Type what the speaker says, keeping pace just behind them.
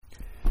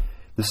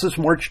This is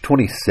March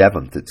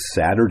 27th. It's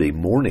Saturday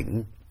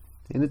morning,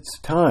 and it's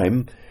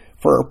time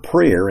for our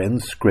prayer and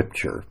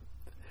scripture.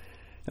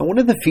 Now, one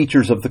of the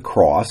features of the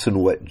cross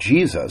and what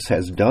Jesus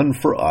has done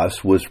for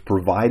us was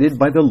provided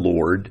by the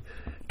Lord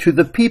to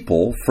the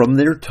people from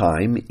their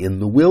time in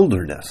the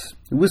wilderness.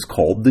 It was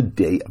called the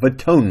Day of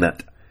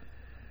Atonement.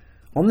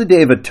 On the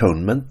Day of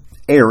Atonement,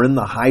 Aaron,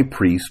 the high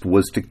priest,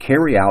 was to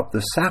carry out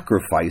the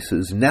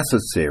sacrifices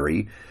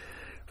necessary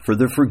for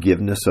the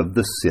forgiveness of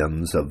the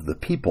sins of the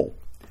people.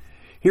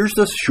 Here's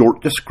a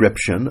short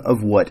description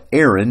of what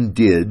Aaron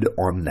did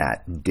on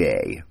that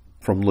day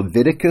from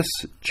Leviticus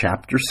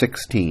chapter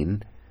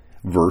 16,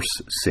 verse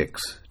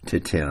 6 to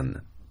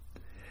 10.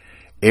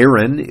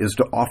 Aaron is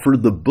to offer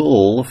the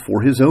bull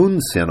for his own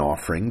sin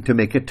offering to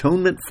make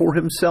atonement for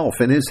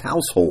himself and his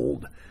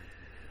household.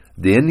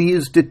 Then he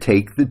is to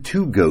take the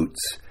 2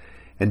 goats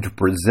and to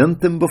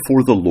present them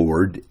before the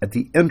Lord at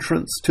the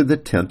entrance to the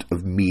tent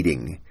of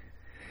meeting.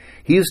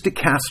 He is to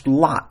cast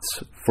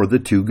lots for the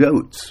 2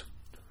 goats.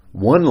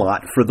 1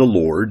 lot for the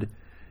Lord,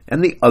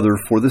 and the other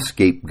for the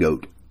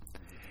scapegoat.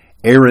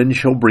 Aaron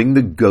shall bring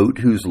the goat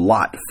whose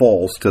lot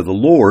falls to the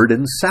Lord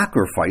and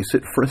sacrifice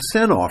it for a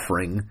sin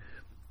offering.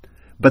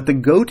 But the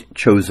goat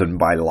chosen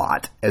by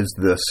Lot as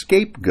the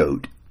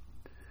scapegoat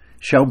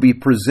shall be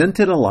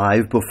presented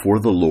alive before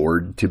the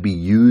Lord to be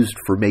used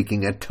for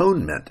making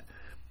atonement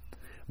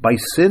by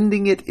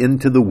sending it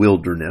into the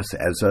wilderness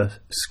as a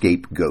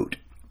scapegoat.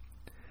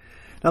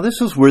 Now,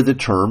 this is where the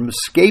term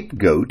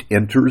scapegoat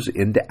enters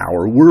into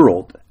our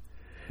world.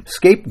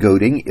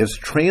 Scapegoating is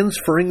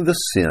transferring the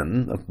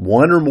sin of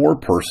one or more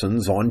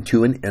persons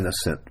onto an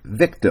innocent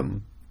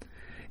victim.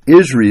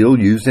 Israel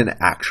used an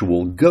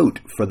actual goat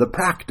for the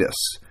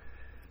practice.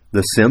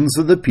 The sins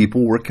of the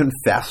people were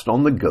confessed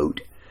on the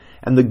goat,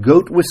 and the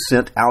goat was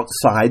sent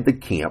outside the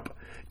camp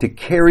to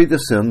carry the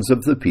sins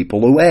of the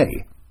people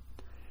away.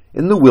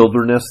 In the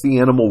wilderness, the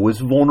animal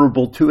was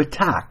vulnerable to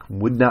attack and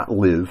would not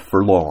live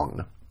for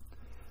long.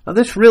 Now,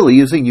 this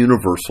really is a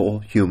universal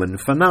human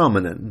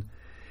phenomenon.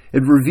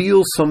 It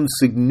reveals some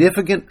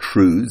significant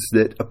truths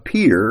that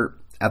appear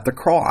at the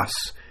cross,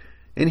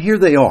 and here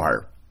they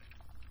are.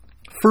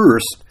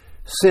 First,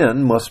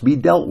 sin must be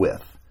dealt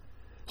with.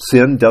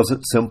 Sin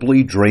doesn't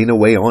simply drain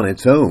away on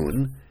its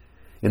own.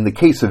 In the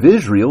case of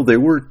Israel,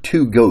 there were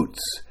 2 goats.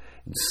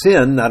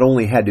 Sin not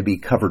only had to be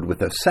covered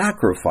with a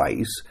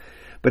sacrifice,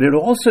 but it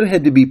also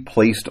had to be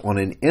placed on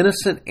an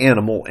innocent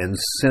animal and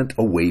sent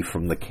away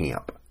from the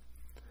camp.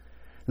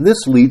 And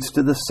this leads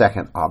to the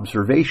second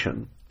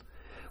observation.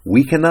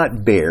 We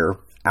cannot bear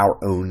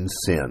our own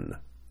sin.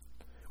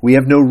 We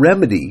have no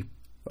remedy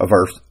of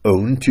our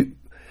own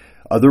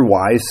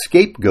otherwise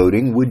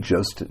scapegoating would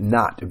just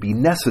not be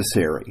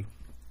necessary.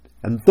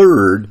 And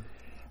third,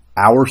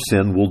 our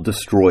sin will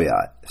destroy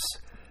us.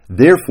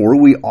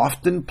 Therefore, we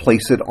often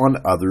place it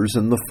on others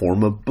in the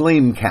form of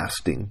blame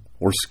casting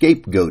or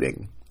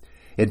scapegoating.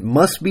 It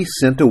must be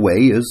sent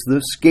away as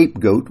the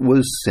scapegoat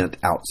was sent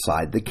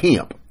outside the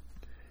camp.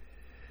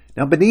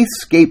 Now, beneath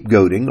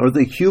scapegoating are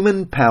the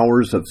human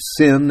powers of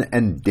sin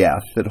and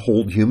death that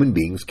hold human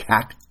beings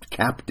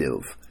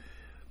captive.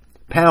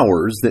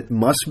 Powers that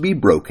must be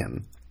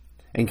broken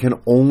and can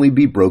only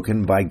be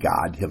broken by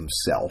God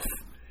himself.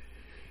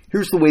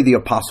 Here's the way the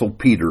Apostle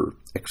Peter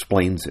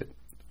explains it.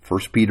 1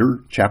 Peter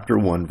chapter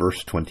 1,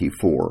 verse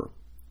 24.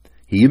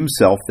 He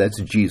himself,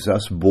 that's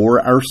Jesus, bore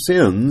our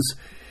sins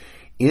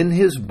in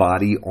his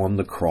body on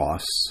the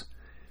cross,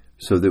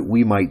 so that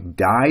we might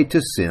die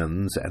to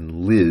sins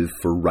and live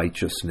for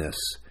righteousness.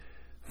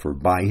 For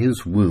by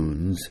his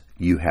wounds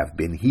you have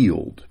been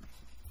healed.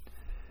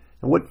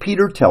 And what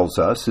Peter tells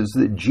us is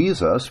that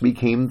Jesus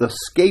became the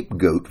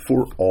scapegoat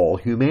for all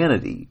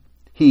humanity.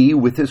 He,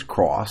 with his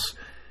cross,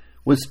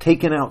 was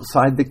taken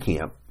outside the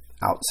camp,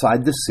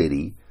 outside the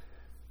city,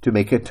 to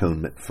make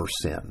atonement for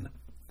sin.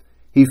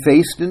 He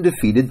faced and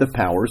defeated the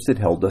powers that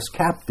held us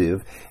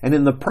captive, and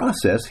in the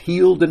process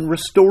healed and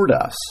restored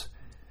us.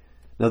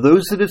 Now,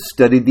 those that have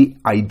studied the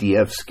idea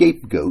of the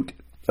scapegoat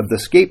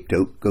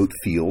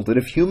feel that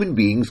if human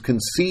beings can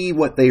see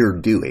what they are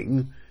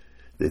doing,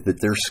 that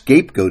they're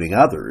scapegoating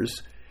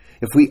others,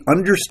 if we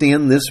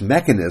understand this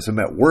mechanism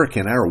at work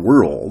in our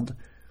world,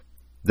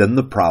 then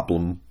the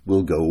problem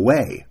will go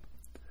away.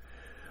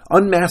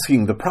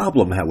 Unmasking the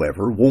problem,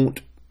 however,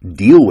 won't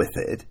deal with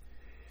it.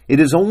 It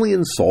is only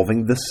in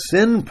solving the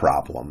sin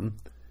problem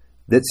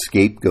that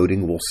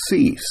scapegoating will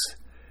cease.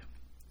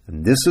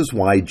 And this is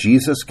why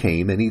Jesus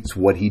came, and it's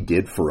what he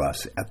did for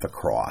us at the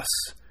cross.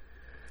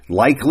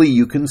 Likely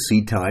you can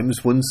see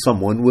times when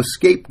someone was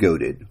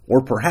scapegoated,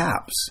 or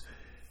perhaps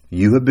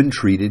you have been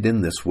treated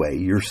in this way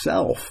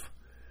yourself.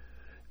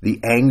 The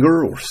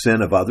anger or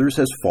sin of others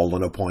has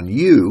fallen upon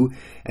you,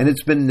 and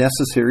it's been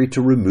necessary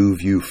to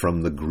remove you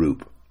from the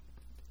group.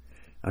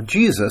 Now,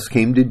 Jesus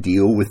came to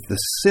deal with the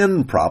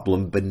sin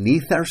problem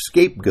beneath our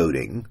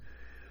scapegoating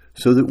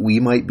so that we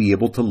might be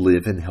able to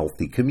live in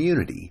healthy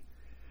community.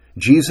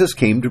 Jesus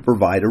came to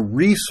provide a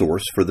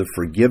resource for the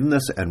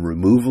forgiveness and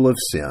removal of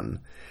sin,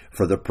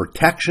 for the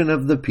protection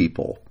of the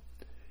people,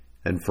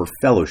 and for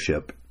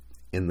fellowship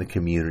in the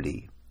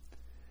community.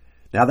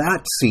 Now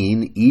that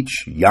scene,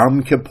 each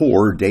Yom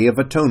Kippur, Day of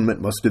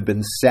Atonement, must have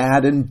been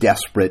sad and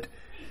desperate,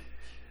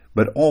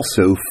 but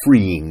also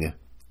freeing.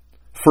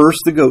 First,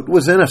 the goat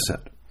was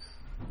innocent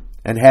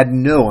and had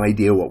no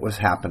idea what was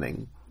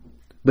happening,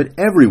 but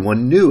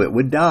everyone knew it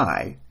would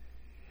die.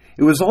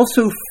 It was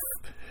also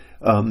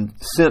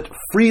sent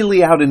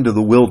freely out into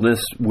the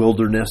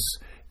wilderness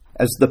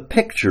as the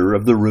picture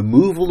of the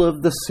removal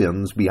of the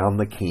sins beyond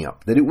the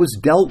camp, that it was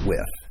dealt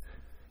with,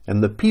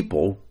 and the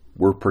people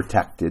were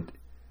protected.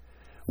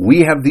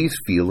 We have these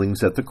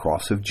feelings at the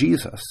cross of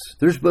Jesus.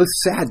 There's both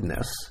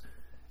sadness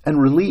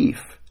and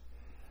relief,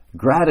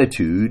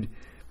 gratitude,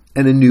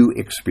 and a new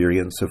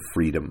experience of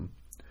freedom.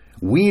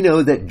 We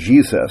know that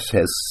Jesus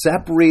has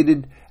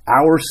separated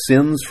our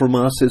sins from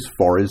us as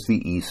far as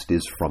the east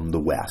is from the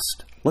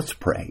west. Let's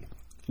pray.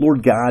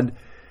 Lord God,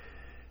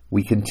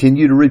 we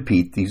continue to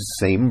repeat these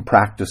same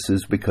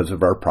practices because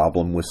of our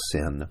problem with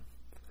sin.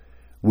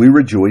 We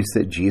rejoice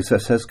that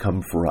Jesus has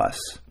come for us.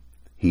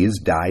 He has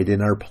died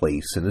in our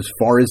place, and as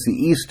far as the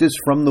east is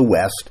from the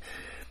west,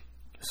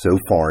 so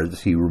far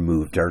as He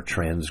removed our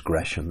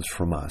transgressions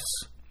from us.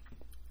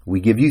 We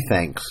give You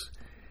thanks,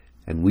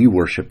 and we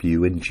worship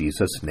You in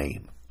Jesus'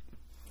 name.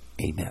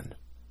 Amen.